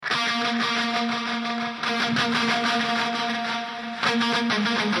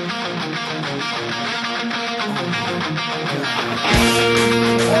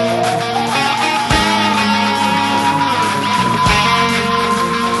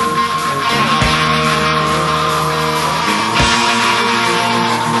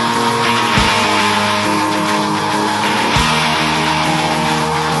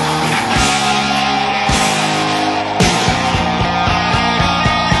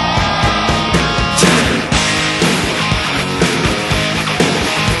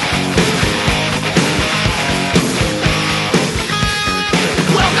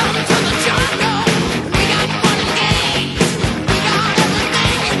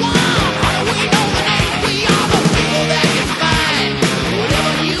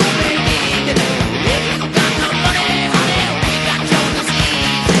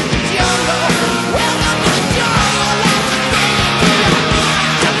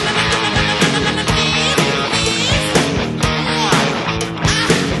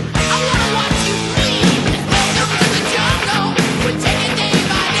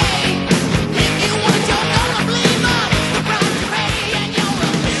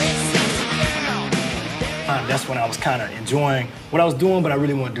That's when I was kind of enjoying what I was doing, but I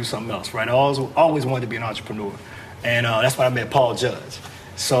really wanted to do something else, right? I always wanted to be an entrepreneur. And that's when I met Paul Judge.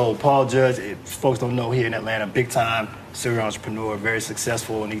 So Paul Judge, if folks don't know, here in Atlanta, big time serial entrepreneur, very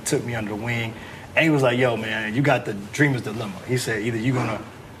successful, and he took me under the wing. And he was like, yo, man, you got the dreamer's dilemma. He said, either you're going to,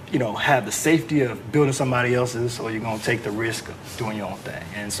 have the safety of building somebody else's, or you're going to take the risk of doing your own thing.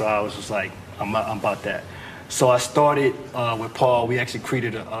 And so I was just like, I'm about that. So I started with Paul. We actually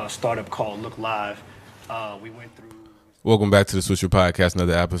created a startup called Look Live. We went through. Welcome back to the Switcher Podcast,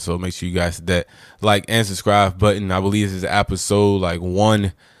 another episode. Make sure you guys hit that like and subscribe button. I believe this is episode like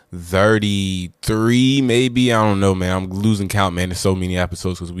 133, maybe. I don't know, man. I'm losing count, man. There's so many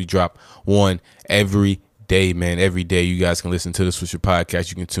episodes because we drop one every day, man. Every day you guys can listen to the Switcher Podcast.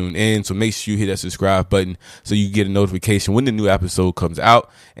 You can tune in. So make sure you hit that subscribe button so you get a notification when the new episode comes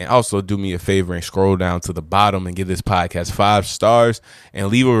out. And also do me a favor and scroll down to the bottom and give this podcast 5 stars and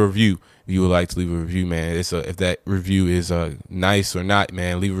leave a review. If you would like to leave a review, man, if that review is nice or not,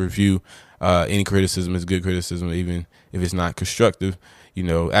 man, leave a review. Any criticism is good criticism, even if it's not constructive.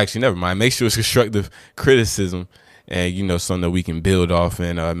 Actually, never mind. Make sure it's constructive criticism and, something that we can build off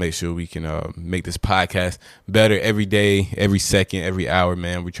and make sure we can make this podcast better every day, every second, every hour,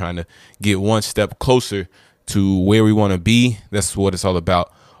 man. We're trying to get one step closer to where we want to be. That's what it's all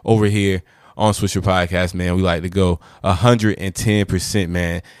about over here on Switcher Podcast, man. We like to go 110%,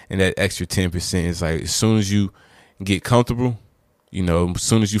 man. And that extra 10% is like, as soon as you get comfortable, as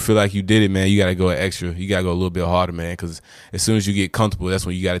soon as you feel like you did it, man, you got to go extra. You got to go a little bit harder, man, because as soon as you get comfortable, that's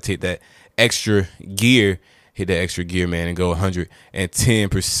when you got to take that extra gear, hit that extra gear, man, and go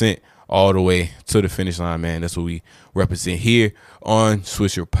 110% all the way to the finish line, man. That's what we represent here on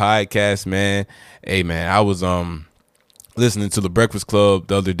Switcher Podcast, man. Hey, man, I was listening to The Breakfast Club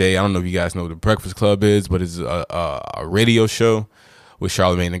the other day. I don't know if you guys know what The Breakfast Club is, but it's a radio show with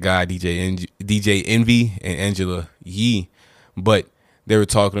Charlamagne the God, DJ Envy, and Angela Yee. But they were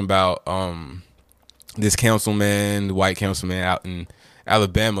talking about this councilman, the white councilman out in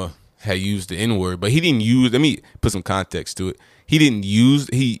Alabama had used the N-word, but he didn't use, let me put some context to it.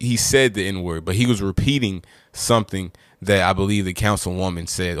 He said the N-word, but he was repeating something that I believe the councilwoman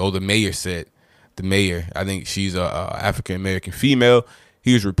said, or the mayor said. The mayor, I think she's a African-American female.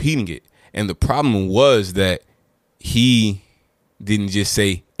 He was repeating it. And the problem was that he didn't just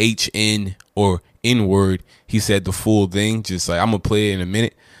say HN or N-word. He said the full thing, just like, I'm going to play it in a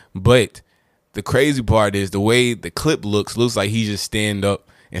minute. But the crazy part is the way the clip looks like he just stand up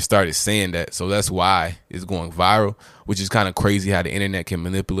and started saying that. So that's why it's going viral, which is kind of crazy how the internet can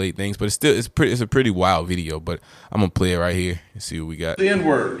manipulate things. But it's a pretty wild video. But I'm going to play it right here and see what we got. The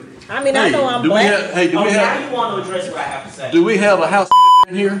N-word. I mean, I know I'm black. Do we have? Now you want to address what I have to say. Do we have a house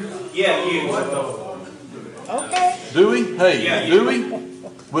in here? Yeah, you. Okay. Do we? Hey, Yeah, do we?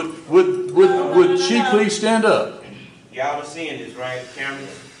 Would she please stand up? Y'all are seeing this, right?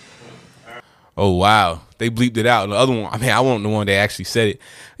 Cameras. Oh, wow. They bleeped it out. And the other one, I want the one that actually said it.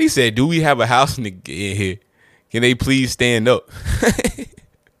 He said, do we have a house nigga in here? Can they please stand up?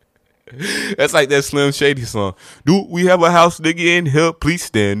 That's like that Slim Shady song. Do we have a house nigga in here? Please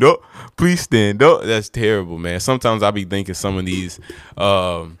stand up. Please stand up. That's terrible, man. Sometimes I be thinking some of these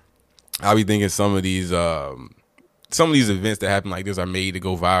events that happen like this are made to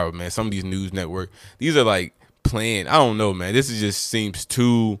go viral, man. Some of these news network, these are like planned. I don't know, man. It just seems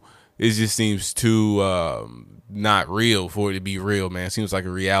too not real for it to be real, man. It seems like a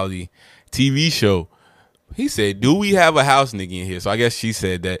reality TV show. He said, do we have a house nigga in here? So I guess she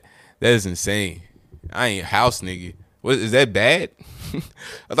said that. That is insane. I ain't a house nigga. What is that bad?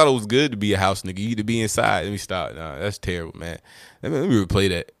 I thought it was good to be a house nigga. You need to be inside. Let me stop. Nah, that's terrible, man. Let me replay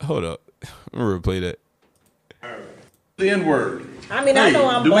that. Hold up. Let me replay that. The N-word. I mean, I know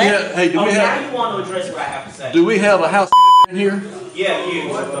I'm do we black. have, hey, do Oh, we now have, you want to address what I have to say. do we have a house in here? Yeah.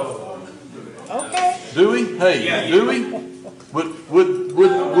 Okay. Do we? Hey, Yeah, do we?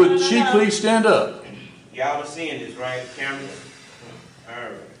 Would she please stand up? Y'all are seeing this, right? Cameras? All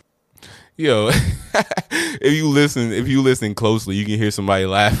right. Yo, if you listen closely, you can hear somebody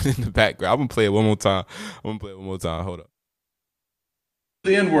laughing in the background. I'm gonna play it one more time. Hold up.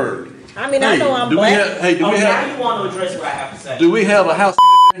 The N-word. I mean, I know I'm black. Oh, now you want to address what I have to say. Do we have a house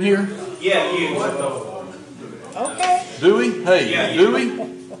in here? Yeah. Okay. Do we? Hey, Yeah. do we?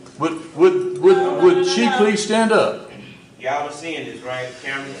 Would she please stand up? Y'all are seeing this, right?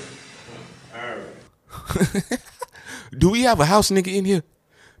 Cameras? All right. Do we have a house nigga in here?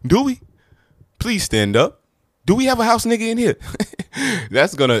 Do we? Please stand up. Do we have a house nigga in here?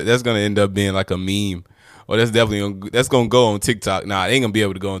 That's gonna end up being like a meme. Or that's gonna go on TikTok. Nah, it ain't gonna be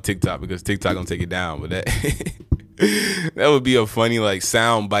able to go on TikTok because TikTok gonna take it down. But that that would be a funny like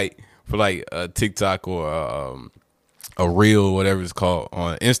sound bite for like a TikTok or a reel or whatever it's called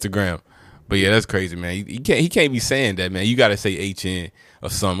on Instagram. But yeah, that's crazy, man. He can't be saying that, man. You gotta say HN or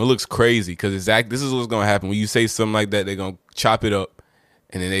something. It looks crazy because this is what's gonna happen when you say something like that. They're gonna chop it up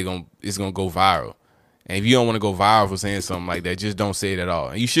and then it's gonna go viral. And if you don't want to go viral for saying something like that, just don't say it at all.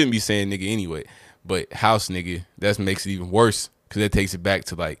 And you shouldn't be saying nigga anyway. But house nigga, that makes it even worse because that takes it back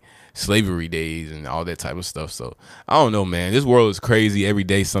to like slavery days and all that type of stuff. So I don't know, man. This world is crazy. Every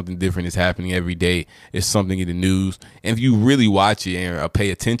day something different is happening. Every day it's something in the news. And if you really watch it and pay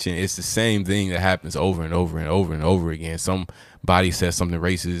attention, it's the same thing that happens over and over and over and over again. Somebody says something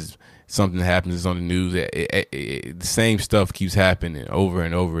racist, something happens on the news. The same stuff keeps happening over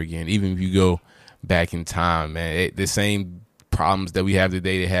and over again. Even if you go back in time, man, the same problems that we have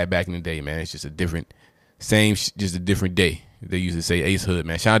today they had back in the day, man. It's just a different day. They used to say Ace Hood,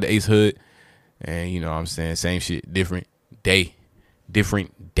 man. Shout out to Ace Hood. And you know what I'm saying? Same shit, different day,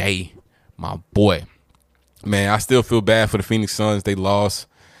 my boy. Man, I still feel bad for the Phoenix Suns. They lost.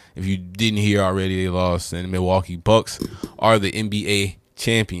 If you didn't hear already, they lost. And the Milwaukee Bucks are the NBA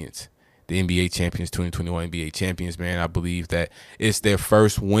champions. The NBA champions, 2021 NBA champions, man. I believe that it's their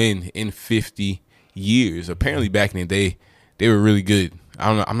first win in 50 years. Apparently back in the day, they were really good.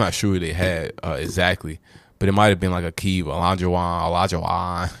 I'm not sure who they had exactly, but it might have been like Akeem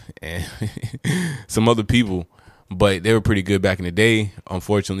Olajuwon, and some other people. But they were pretty good back in the day.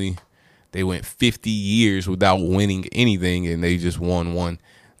 Unfortunately, they went 50 years without winning anything, and they just won one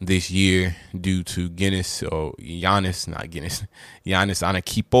this year due to Giannis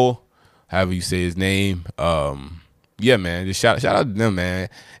Antetokounmpo, however you say his name. Yeah, man, just shout out to them, man.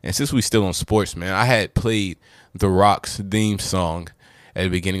 And since we still on sports, man, I had played The Rock's theme song at the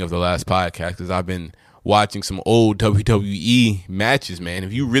beginning of the last podcast because I've been watching some old WWE matches, man.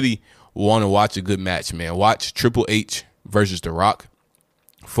 If you really want to watch a good match, man, watch Triple H versus The Rock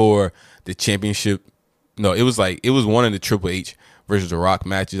for the championship. No, it was one of the Triple H versus The Rock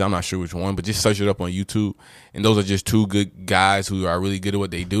matches. I'm not sure which one, but just search it up on YouTube. And those are just two good guys who are really good at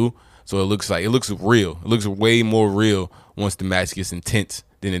what they do. So it looks real. It looks way more real once the match gets intense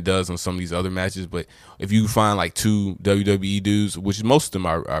than it does on some of these other matches. But if you find like two WWE dudes, which most of them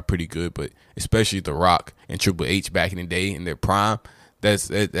are pretty good, but especially The Rock and Triple H back in the day in their prime, that's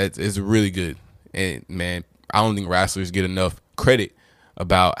really good. And man, I don't think wrestlers get enough credit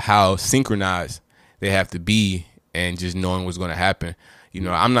about how synchronized they have to be and just knowing what's going to happen. You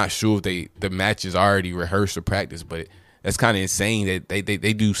know, I'm not sure if the match is already rehearsed or practiced, but that's kind of insane that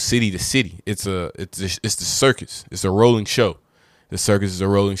they do city to city. It's the circus. It's a rolling show. The circus is a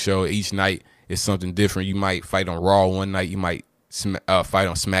rolling show. Each night is something different. You might fight on Raw one night. You might fight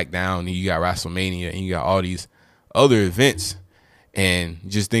on SmackDown. And you got WrestleMania. And you got all these other events. And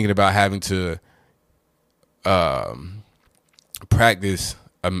just thinking about having to practice,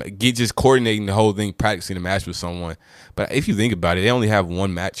 just coordinating the whole thing, practicing a match with someone. But if you think about it, they only have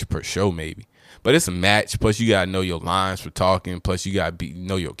one match per show maybe. But it's a match. Plus, you got to know your lines for talking. Plus, you got to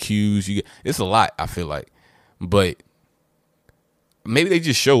know your cues. It's a lot, I feel like. But maybe they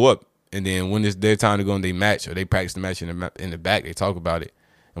just show up, and then when it's their time to go and they match, or they practice the match in the back, they talk about it.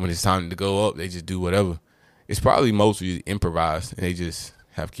 And when it's time to go up, they just do whatever. It's probably mostly improvised, and they just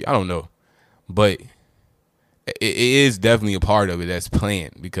have, I don't know. But it is definitely a part of it that's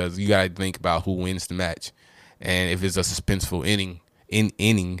planned, because you got to think about who wins the match. And if it's a suspenseful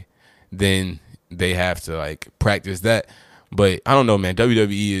inning, then they have to like practice that. But I don't know, man.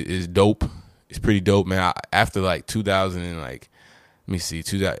 WWE is dope. It's pretty dope, man. After like 2000 and like me see.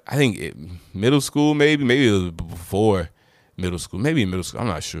 I think middle school, maybe it was before middle school. Maybe in middle school. I'm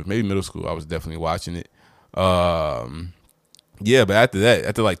not sure. Maybe middle school. I was definitely watching it. Yeah, but after that,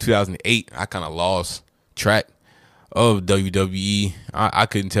 after like 2008, I kind of lost track of WWE. I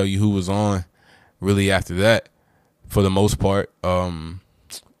couldn't tell you who was on really after that for the most part.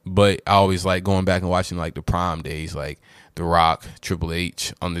 But I always like going back and watching like the prime days, like The Rock, Triple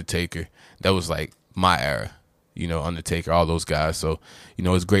H, Undertaker. That was like my era, you know, Undertaker, all those guys. So, you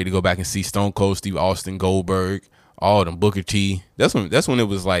know, it's great to go back and see Stone Cold, Steve Austin, Goldberg, all of them, Booker T. That's when it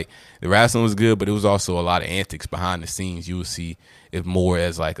was like the wrestling was good, but it was also a lot of antics behind the scenes. You would see it more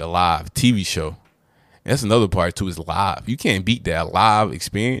as like a live TV show. And that's another part too, is live. You can't beat that live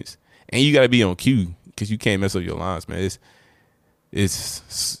experience, and you got to be on cue because you can't mess up your lines, man.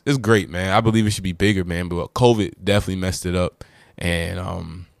 It's great, man. I believe it should be bigger, man. But COVID definitely messed it up,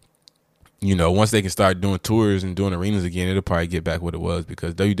 and you know, once they can start doing tours and doing arenas again, it'll probably get back what it was,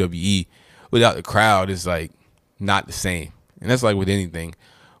 because WWE without the crowd is like not the same. And that's like with anything,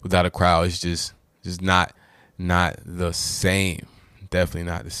 without a crowd, it's just not the same.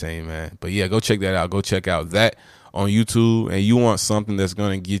 Definitely not the same, man. But yeah, go check that out. Go check out that on YouTube. And you want something that's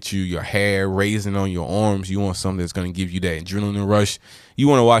going to get you your hair raising on your arms. You want something that's going to give you that adrenaline rush. You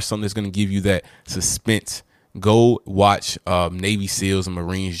want to watch something that's going to give you that suspense. Go watch Navy SEALs and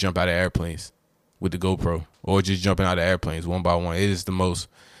Marines jump out of airplanes with the GoPro, or just jumping out of airplanes one by one. It is the most,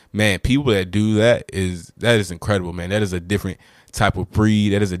 man, people that do that is incredible, man. That is a different type of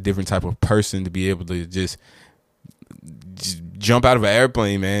breed. That is a different type of person to be able to just jump out of an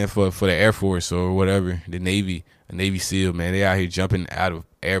airplane, man, for the Air Force or whatever, the Navy, a Navy SEAL, man. They out here jumping out of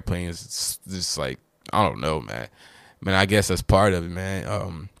airplanes. It's just like, I don't know, man. I guess that's part of it,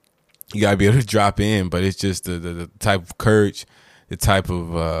 man. You got to be able to drop in, but it's just the type of courage, the type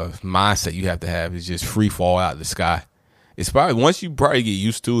of mindset you have to have is just free fall out of the sky. It's probably, once you probably get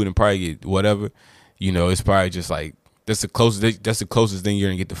used to it and probably get whatever, you know, it's probably just like, that's the closest thing you're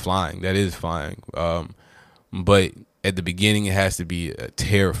going to get to flying. That is flying. But at the beginning, it has to be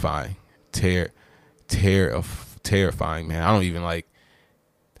terrifying, terrifying, man. I don't even like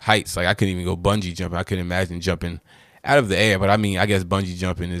heights. Like, I couldn't even go bungee jumping. I couldn't imagine jumping out of the air. But I mean, I guess bungee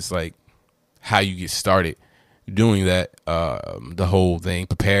jumping is like how you get started doing that, the whole thing,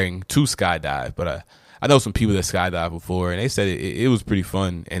 preparing to skydive. But I know some people that skydived before, and they said it was pretty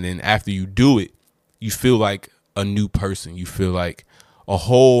fun. And then after you do it, you feel like a new person. You feel like a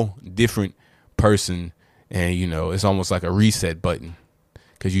whole different person. And, you know, it's almost like a reset button,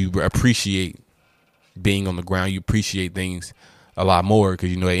 because you appreciate being on the ground. You appreciate things a lot more, because,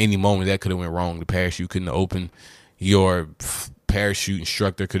 you know, at any moment that could have went wrong. The parachute couldn't have opened. Your parachute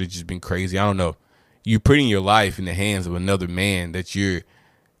instructor could have just been crazy. I don't know. You're putting your life in the hands of another man that you're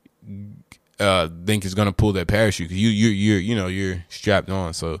think is going to pull that parachute, because you're strapped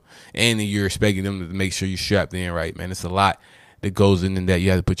on. So, and you're expecting them to make sure you're strapped in right, man. It's a lot that goes into that. You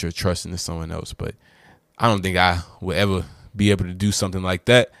have to put your trust into someone else. But I don't think I will ever be able to do something like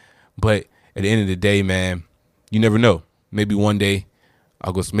that. But at the end of the day, man, you never know. Maybe one day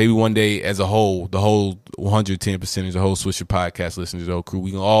as a whole, the whole 110%, the whole Swisher podcast listeners, the whole crew,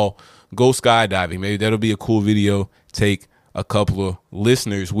 we can all go skydiving. Maybe that'll be a cool video. Take a couple of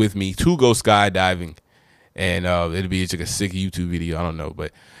listeners with me to go skydiving, and it'll be just like a sick YouTube video. I don't know,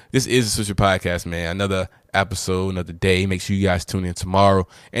 but this is the Swisher podcast, man. Another episode, another day. Make sure you guys tune in tomorrow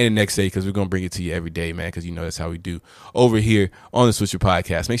and the next day, because we're going to bring it to you every day, man, because you know that's how we do over here on the Swisher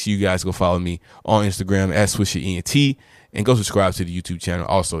podcast. Make sure you guys go follow me on Instagram at SwisherENT, and go subscribe to the YouTube channel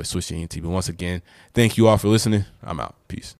also at SwisherENT. But once again, thank you all for listening. I'm out. Peace.